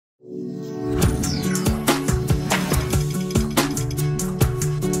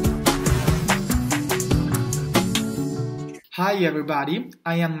Hi everybody,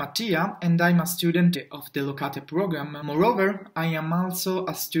 I am Mattia and I'm a student of the Locate program. Moreover, I am also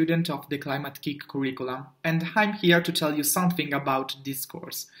a student of the Climate Kick curriculum and I'm here to tell you something about this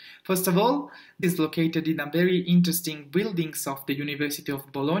course. First of all, it is located in a very interesting buildings of the University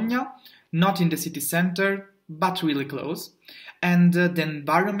of Bologna, not in the city center, but really close. And the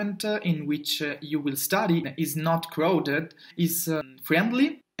environment in which you will study is not crowded, is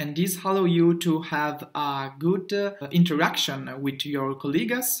friendly, and this allows you to have a good interaction with your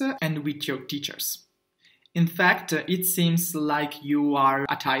colleagues and with your teachers. In fact, it seems like you are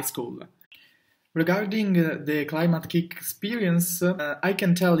at high school. Regarding the Climate Kick experience, I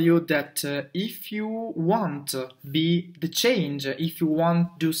can tell you that if you want to be the change, if you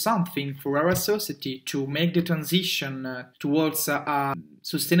want to do something for our society to make the transition towards a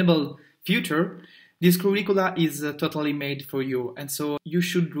sustainable future, this curricula is totally made for you, and so you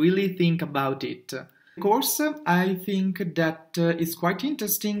should really think about it. The course, I think that is quite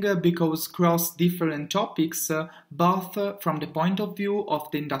interesting because cross different topics, both from the point of view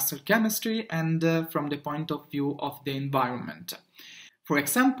of the industrial chemistry and from the point of view of the environment. For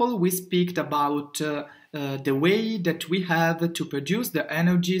example, we speak about the way that we have to produce the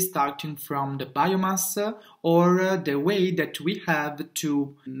energy starting from the biomass, or the way that we have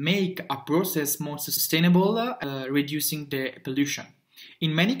to make a process more sustainable, reducing the pollution.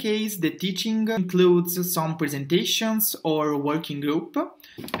 In many cases, the teaching includes some presentations or working group.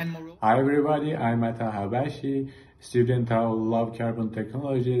 Hi everybody, I'm Ata Habashi, student of Love Carbon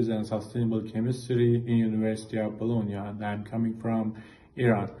Technologies and Sustainable Chemistry in University of Bologna, and I'm coming from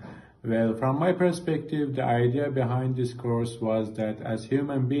Iran. Well, from my perspective, the idea behind this course was that as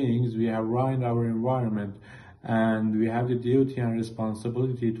human beings, we have ruined our environment and we have the duty and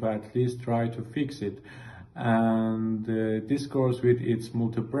responsibility to at least try to fix it. And this course, with its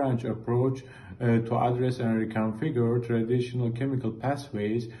multi-branch approach to address and reconfigure traditional chemical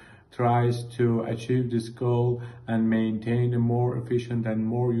pathways, tries to achieve this goal and maintain a more efficient and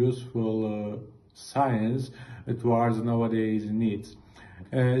more useful science towards nowadays needs.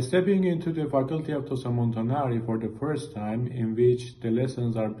 Stepping into the Faculty of Tosa Montanari for the first time, in which the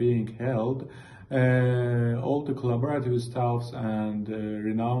lessons are being held, all the collaborative staffs and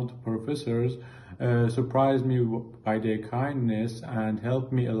renowned professors surprised me by their kindness and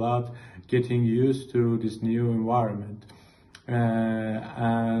helped me a lot getting used to this new environment.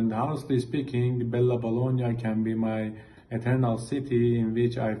 And honestly speaking, Bella Bologna can be my eternal city in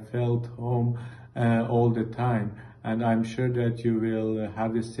which I felt home all the time. And I'm sure that you will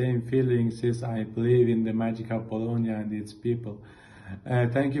have the same feelings, since I believe in the magic of Bologna and its people.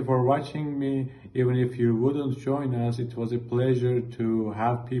 Thank you for watching me. Even if you wouldn't join us, it was a pleasure to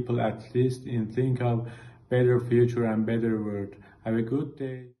have people at least think of better future and better world. Have a good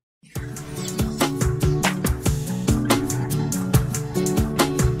day.